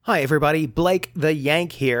Hi everybody, Blake the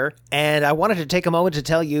Yank here, and I wanted to take a moment to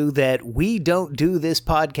tell you that we don't do this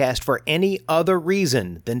podcast for any other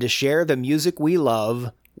reason than to share the music we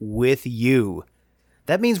love with you.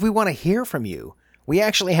 That means we want to hear from you. We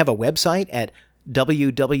actually have a website at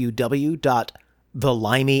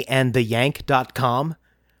www.thelimeyandtheyank.com.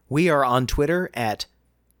 We are on Twitter at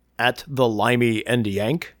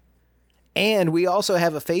 @thelimeyandyank. And we also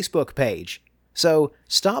have a Facebook page. So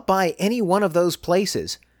stop by any one of those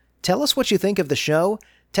places. Tell us what you think of the show.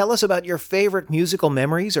 Tell us about your favorite musical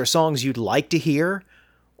memories or songs you'd like to hear.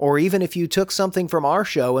 Or even if you took something from our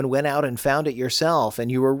show and went out and found it yourself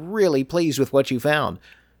and you were really pleased with what you found.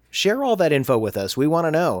 Share all that info with us. We want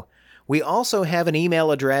to know. We also have an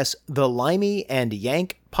email address,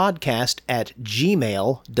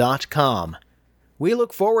 thelimeyandyankpodcast@gmail.com. We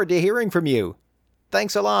look forward to hearing from you.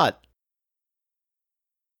 Thanks a lot.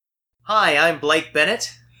 Hi, I'm Blake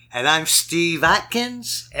Bennett. And I'm Steve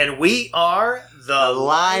Atkins. And we are The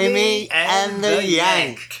Limey and the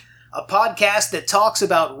Yank. A podcast that talks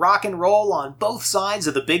about rock and roll on both sides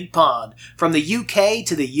of the big pond, from the UK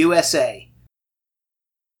to the USA.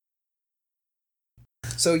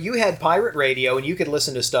 So you had pirate radio and you could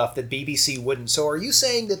listen to stuff that BBC wouldn't. So are you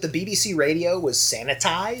saying that the BBC radio was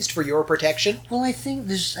sanitized for your protection? Well, I think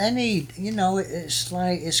there's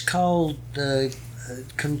it's called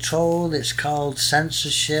control, it's called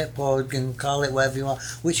censorship, or you can call it whatever you want,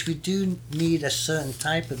 which we do need a certain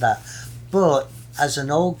type of that. But as an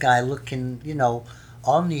old guy looking,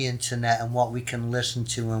 on the internet and what we can listen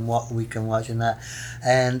to and what we can watch and that,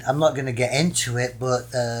 and I'm not going to get into it, but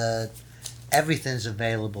everything's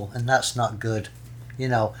available, and that's not good.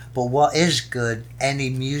 But what is good, any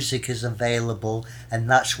music is available, and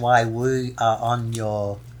that's why we are on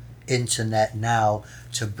your internet now,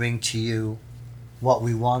 to bring to you what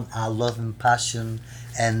we want, our love and passion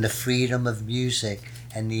and the freedom of music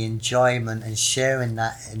and the enjoyment, and sharing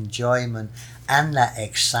that enjoyment and that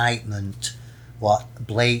excitement, what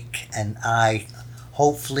Blake and I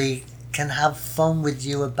hopefully can have fun with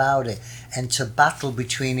you about it, and to battle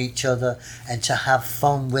between each other and to have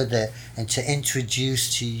fun with it, and to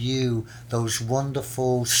introduce to you those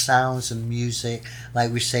wonderful sounds and music,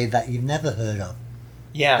 like we say, that you've never heard of.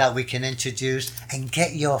 Yeah. That we can introduce and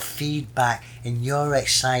get your feedback and your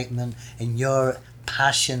excitement and your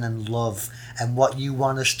passion and love and what you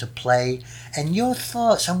want us to play and your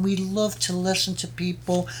thoughts. And we love to listen to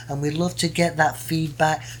people, and we love to get that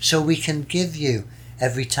feedback so we can give you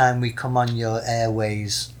every time we come on your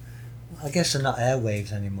airways. I guess they're not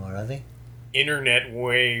airwaves anymore, are they? Internet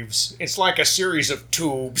waves. It's like a series of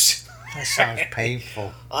tubes. That sounds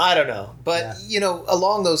painful. I don't know. But,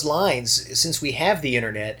 along those lines, since we have the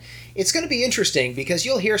internet, it's going to be interesting because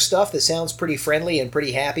you'll hear stuff that sounds pretty friendly and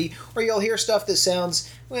pretty happy, or you'll hear stuff that sounds,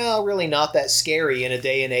 really not that scary in a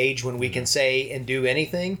day and age when we can say and do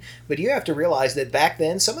anything. But you have to realize that back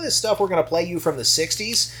then, some of this stuff we're going to play you from the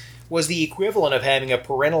 60s was the equivalent of having a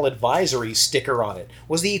parental advisory sticker on it,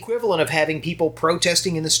 was the equivalent of having people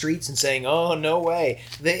protesting in the streets and saying, oh, no way.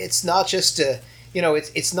 It's not just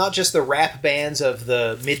it's not just the rap bands of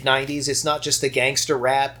the mid-90s. It's not just the gangster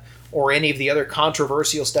rap or any of the other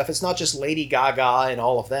controversial stuff. It's not just Lady Gaga and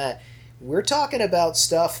all of that. We're talking about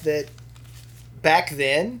stuff that back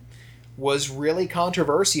then was really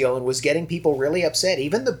controversial and was getting people really upset.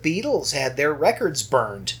 Even the Beatles had their records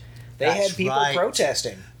burned. They had people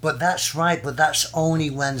protesting. But that's right. But that's only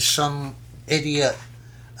when some idiot,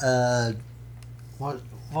 what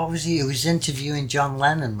was he? He was interviewing John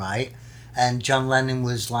Lennon, right? And John Lennon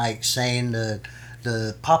was saying the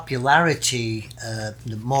popularity,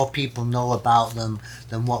 the more people know about them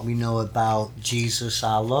than what we know about Jesus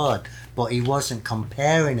our Lord. But he wasn't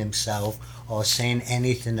comparing himself or saying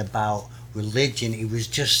anything about religion. He was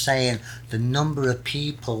just saying the number of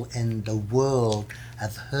people in the world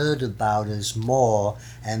have heard about us more,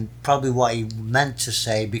 and probably what he meant to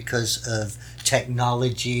say, because of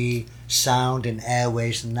technology, sound and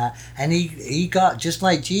airways and that. And he got, just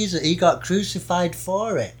like Jesus, he got crucified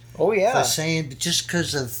for it. Oh yeah. For saying, just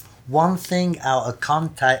because of one thing out of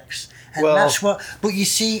context. And that's what, but you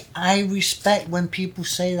see, I respect when people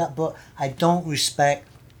say that, but I don't respect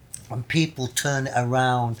when people turn it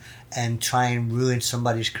around and try and ruin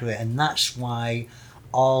somebody's career. And that's why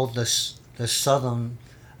all the southern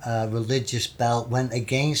religious belt went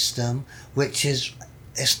against them, which is,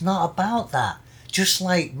 it's not about that. Just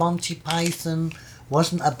like Monty Python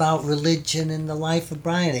wasn't about religion in the life of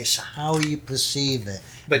Brian. It's how you perceive it.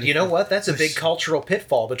 But you know what? That's a big cultural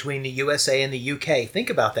pitfall between the USA and the UK. Think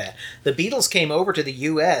about that. The Beatles came over to the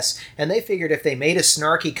US, and they figured if they made a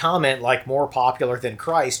snarky comment like more popular than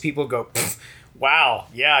Christ, people would go, wow,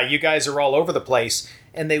 yeah, you guys are all over the place.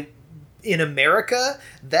 and they in America,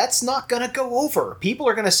 that's not going to go over. People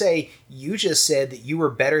are going to say, you just said that you were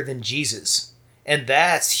better than Jesus. And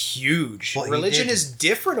that's huge. Well, religion is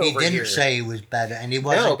different over here. He didn't say he was better, and he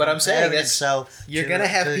wasn't. No, but I'm saying that's, himself you're going to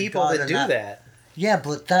have people God that do that. Yeah,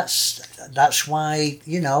 but that's why,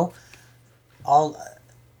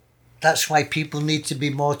 that's why people need to be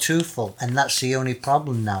more truthful, and that's the only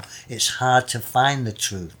problem now. It's hard to find the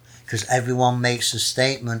truth because everyone makes a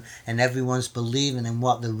statement and everyone's believing in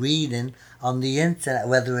what they're reading on the internet,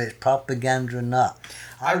 whether it's propaganda or not.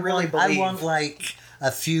 I want like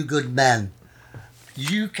a few good men.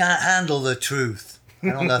 You can't handle the truth.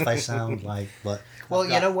 I don't know if I sound like, but... Well,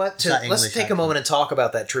 you know what? Let's take a moment and talk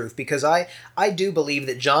about that truth, because I do believe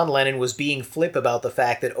that John Lennon was being flip about the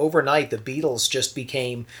fact that overnight the Beatles just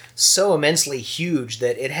became so immensely huge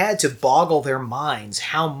that it had to boggle their minds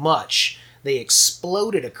how much they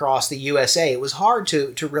exploded across the USA. It was hard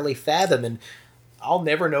to really fathom, and I'll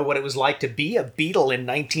never know what it was like to be a Beatle in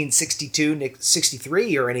 1962,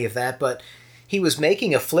 63 or any of that, but he was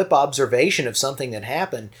making a flip observation of something that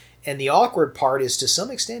happened. And the awkward part is, to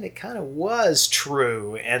some extent, it kind of was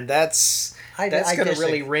true, and that's going to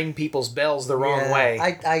really ring people's bells the wrong way.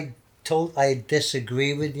 I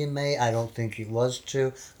disagree with you, mate. I don't think it was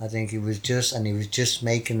true. I think he was just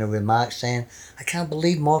making a remark saying, I can't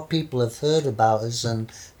believe more people have heard about us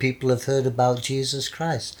than people have heard about Jesus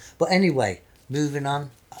Christ. But anyway, moving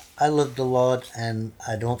on. I love the Lord, and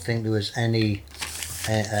I don't think there was anything.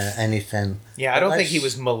 Yeah, I don't think he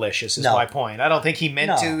was malicious, is my point. I don't think he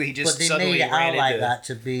meant to. He just suddenly ran into... But they made it out like that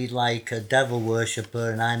to be like a devil worshipper,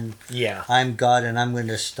 and I'm God, and I'm going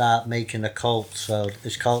to start making a cult. So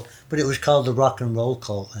it's called... But it was called the Rock and Roll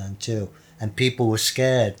Cult then, too. And people were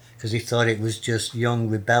scared because they thought it was just young,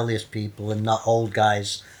 rebellious people and not old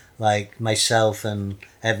guys like myself and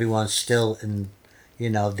everyone still in,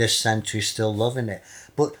 this century still loving it.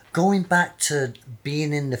 But going back to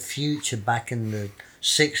being in the future, back in the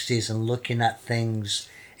 60s, and looking at things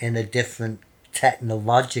in a different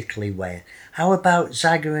technologically way. How about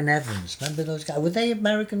Zager and Evans? Remember those guys? Were they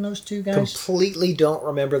American, those two guys? Completely don't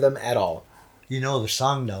remember them at all. You know the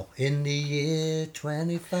song, though. In the year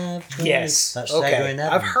 2520. Yes. That's okay. Zager and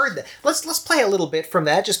Evans. I've heard that. Let's play a little bit from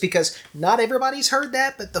that, just because not everybody's heard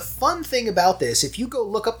that. But the fun thing about this, if you go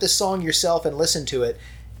look up this song yourself and listen to it,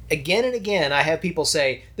 again and again, I have people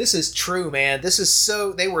say, this is true, man.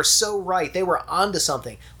 They were so right. They were onto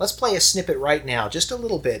something. Let's play a snippet right now, just a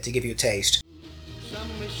little bit to give you a taste.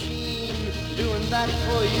 Some machine doing that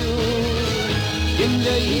for you. In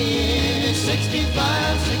the year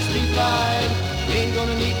 65, 65. Ain't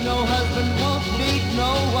gonna need no husband, won't need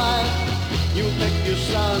no wife. You pick your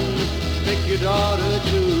son, pick your daughter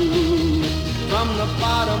too. From the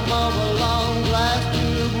bottom of a long glass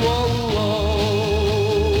tube, whoa, whoa.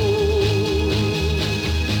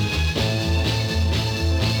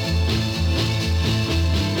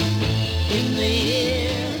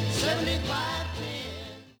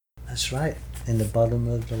 That's right. In the bottom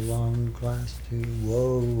of the long glass tube.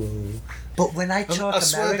 Whoa, whoa. But when I talk I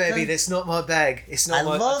swear, baby, that's not my bag. It's not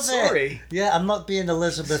my... I love it. Sorry. Yeah, I'm not being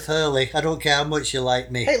Elizabeth Hurley. I don't care how much you like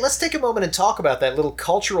me. Hey, let's take a moment and talk about that little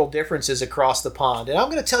cultural differences across the pond. And I'm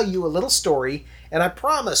going to tell you a little story, and I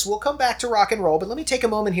promise we'll come back to rock and roll, but let me take a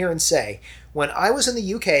moment here and say, when I was in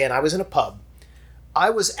the UK and I was in a pub, I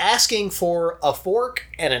was asking for a fork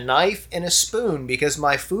and a knife and a spoon because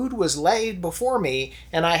my food was laid before me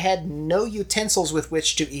and I had no utensils with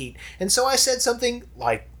which to eat. And so I said something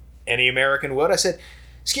like any American would. I said,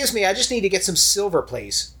 "Excuse me, I just need to get some silver,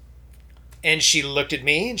 please." And she looked at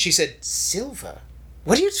me and she said, "Silver?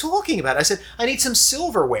 What are you talking about?" I said, "I need some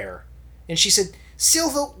silverware." And she said,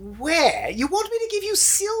 "Silverware? You want me to give you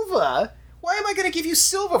silver? Why am I going to give you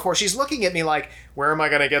silver for?" She's looking at me like, where am I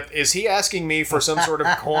going to get... Is he asking me for some sort of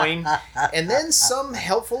coin? And then some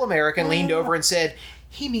helpful American leaned over and said,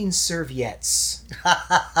 "He means serviettes."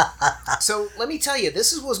 So let me tell you,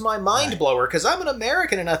 this was my mind blower, because I'm an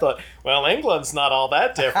American, and I thought, well, England's not all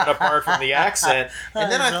that different apart from the accent.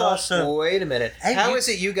 And then I thought, awesome. Wait a minute. How is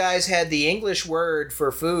it you guys had the English word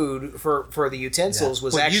for food, for the utensils,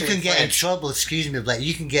 was actually you can get in French? trouble, excuse me, but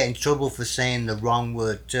you can get in trouble for saying the wrong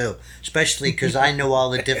word too. Especially because I know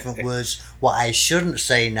all the different words, what I shouldn't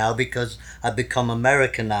say now, because I've become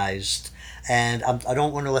Americanized. And I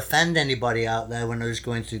don't want to offend anybody out there when I was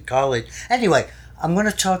going through college. Anyway, I'm going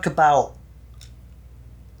to talk about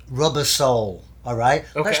Rubber Soul, all right?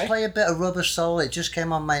 Okay. Let's play a bit of Rubber Soul. It just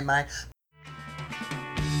came on my mind.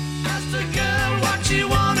 Asked a girl what she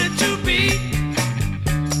wanted to be.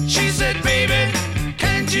 She said, "Baby,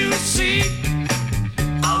 can't you see?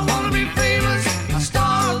 I want to be famous, a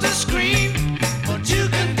star of the screen. But you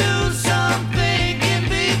can do something in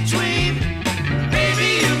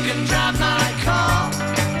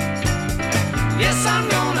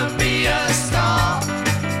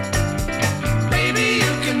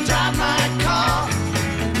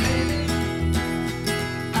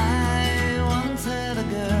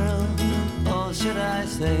I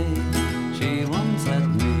say, she once had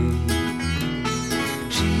me.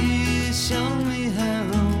 She showed me her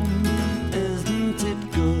room, isn't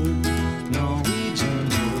it good? Norwegian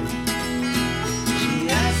wood. She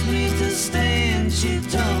asked me to stay and she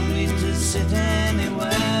told me to sit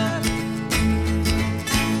anywhere.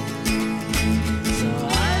 So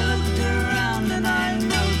I looked around and I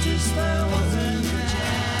noticed there wasn't a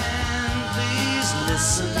jam. Please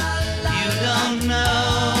listen, you don't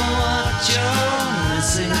know what you're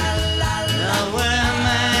missing. Nowhere,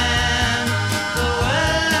 man, the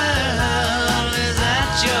world is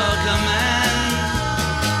at your command.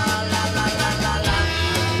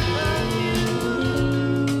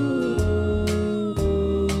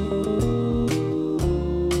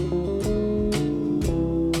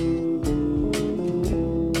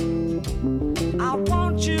 I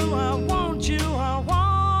want you, I want you, I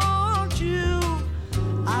want you.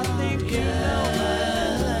 I think you know her.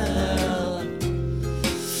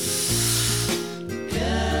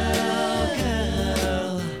 Girl.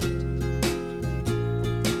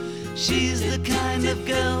 She's the kind of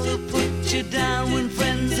girl who puts you down when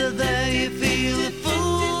friends are there. You feel a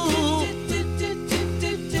fool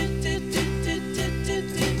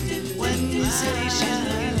when you say she's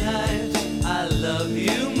looking high. I love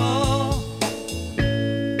you more.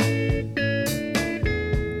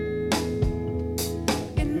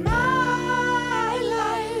 In my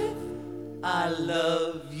life, I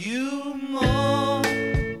love you more.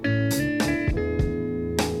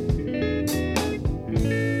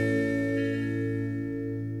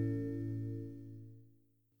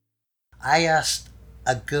 I asked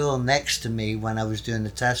a girl next to me when I was doing the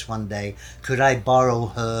test one day, could I borrow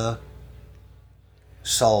her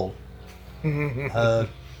soul? Her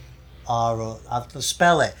R, I have to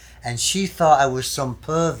spell it. And she thought I was some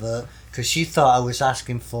pervert because she thought I was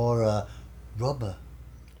asking for a rubber.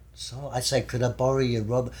 So I said, could I borrow your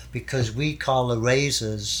rubber? Because we call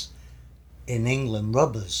erasers in England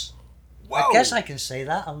rubbers. I Whoa. guess I can say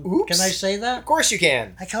that. Oops. Can I say that? Of course you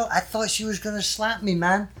can. I thought she was going to slap me,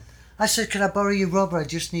 man. I said, could I borrow your rubber? I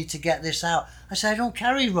just need to get this out. I said, I don't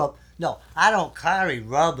carry rub. No, I don't carry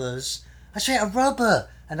rubbers. I said, a rubber.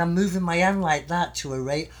 And I'm moving my hand like that to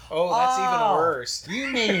erase. Oh, that's even worse. You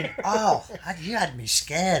mean, you had me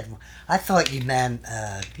scared. I thought you meant,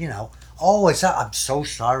 oh, is that? I'm so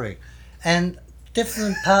sorry. And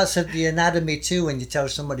different parts of the anatomy too, when you tell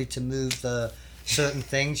somebody to move the certain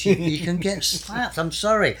things, you can get slapped. I'm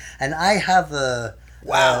sorry. And I have a...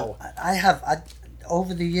 Wow.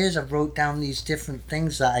 Over the years, I've wrote down these different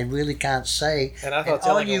things that I really can't say. And I thought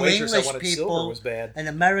telling a waitress I wanted silver was bad. And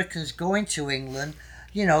Americans going to England,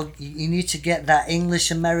 you need to get that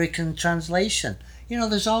English-American translation.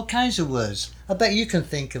 There's all kinds of words. I bet you can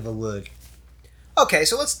think of a word. Okay,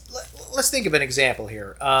 so let's think of an example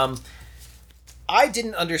here. I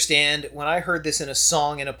didn't understand when I heard this in a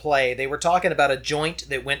song in a play. They were talking about a joint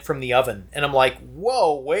that went from the oven. And I'm like,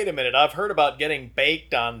 whoa, wait a minute. I've heard about getting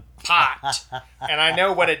baked on pot. And I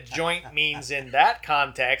know what a joint means in that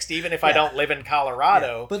context, even if I don't live in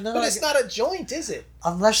Colorado. Yeah. But it's not a joint, is it?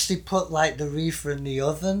 Unless they put the reefer in the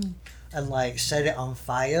oven and set it on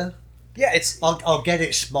fire. Yeah, it's... Or get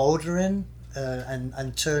it smoldering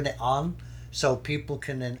and turn it on so people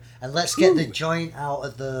can... And let's get the joint out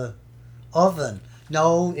of the oven.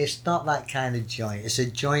 No, it's not that kind of joint. It's a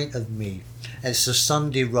joint of meat. It's a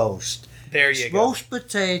Sunday roast. There you go. Roast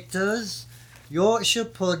potatoes, Yorkshire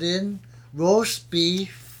pudding, roast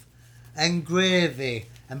beef, and gravy,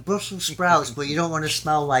 and Brussels sprouts, but you don't want to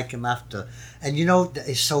smell like them after. And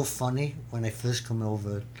it's so funny when I first come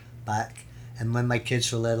over back, and when my kids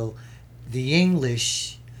were little, the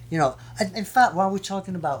English, in fact, while we're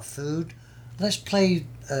talking about food, let's play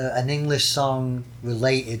an English song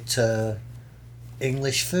related to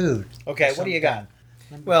English food. Okay, what do you got?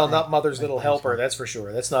 Well, not Mother's Little Helper, that's for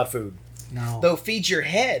sure. That's not food. No. Though Feed Your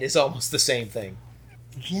Head is almost the same thing.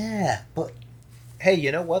 Yeah, but... Hey, you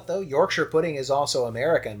know what, though? Yorkshire pudding is also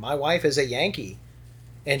American. My wife is a Yankee,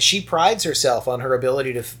 and she prides herself on her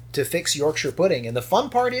ability to fix Yorkshire pudding. And the fun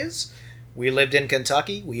part is, we lived in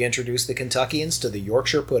Kentucky. We introduced the Kentuckians to the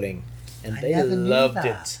Yorkshire pudding, and they loved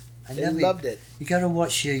it. They loved it. You got to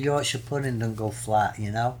watch your Yorkshire pudding don't go flat,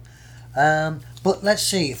 But let's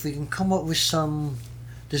see if we can come up with some...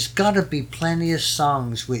 There's got to be plenty of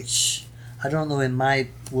songs which, I don't know, in my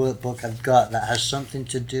workbook I've got that has something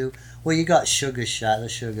to do... Well, you got Sugar Shack, the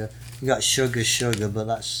sugar. You got Sugar, but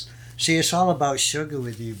that's... See, it's all about sugar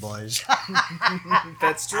with you boys.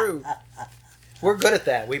 That's true. We're good at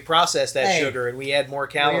that. We process that sugar and we add more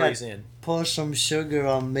calories in. Pour some sugar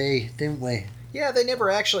on me, didn't we? Yeah, they never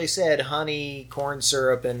actually said honey, corn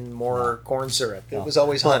syrup, and more corn syrup. It No. was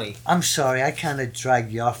always But honey. I'm sorry, I kind of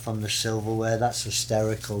dragged you off from the silverware. That's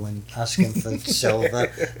hysterical when asking for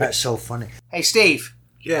silver. That's so funny. Hey, Steve,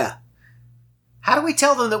 Yeah. how do we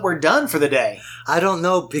tell them that we're done for the day? I don't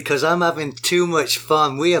know, because I'm having too much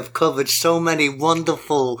fun. We have covered so many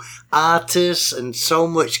wonderful artists and so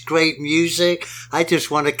much great music. I just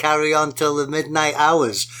want to carry on till the midnight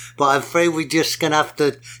hours. But I'm afraid we're just going to have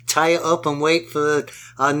to tie it up and wait for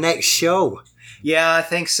our next show. Yeah, I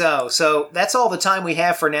think so. So that's all the time we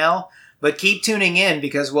have for now. But keep tuning in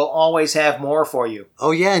because we'll always have more for you.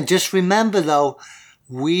 Oh, yeah, and just remember, though,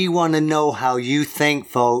 we want to know how you think,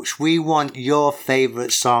 folks. We want your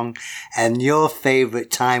favourite song and your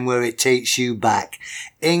favourite time where it takes you back.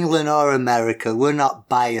 England or America, we're not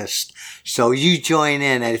biased. So you join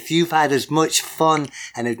in, and if you've had as much fun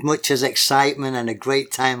and as much as excitement and a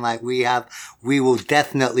great time like we have, we will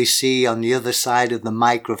definitely see you on the other side of the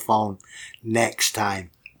microphone next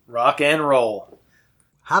time. Rock and roll.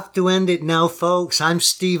 Have to end it now, folks. I'm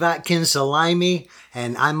Steve Atkins, the Limey,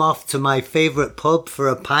 and I'm off to my favourite pub for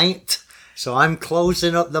a pint. So I'm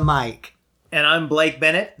closing up the mic. And I'm Blake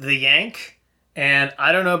Bennett, the Yank. And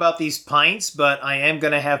I don't know about these pints, but I am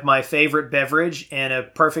going to have my favorite beverage in a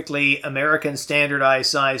perfectly American standardized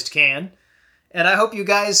sized can. And I hope you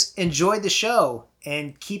guys enjoyed the show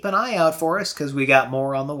and keep an eye out for us because we got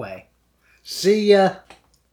more on the way. See ya.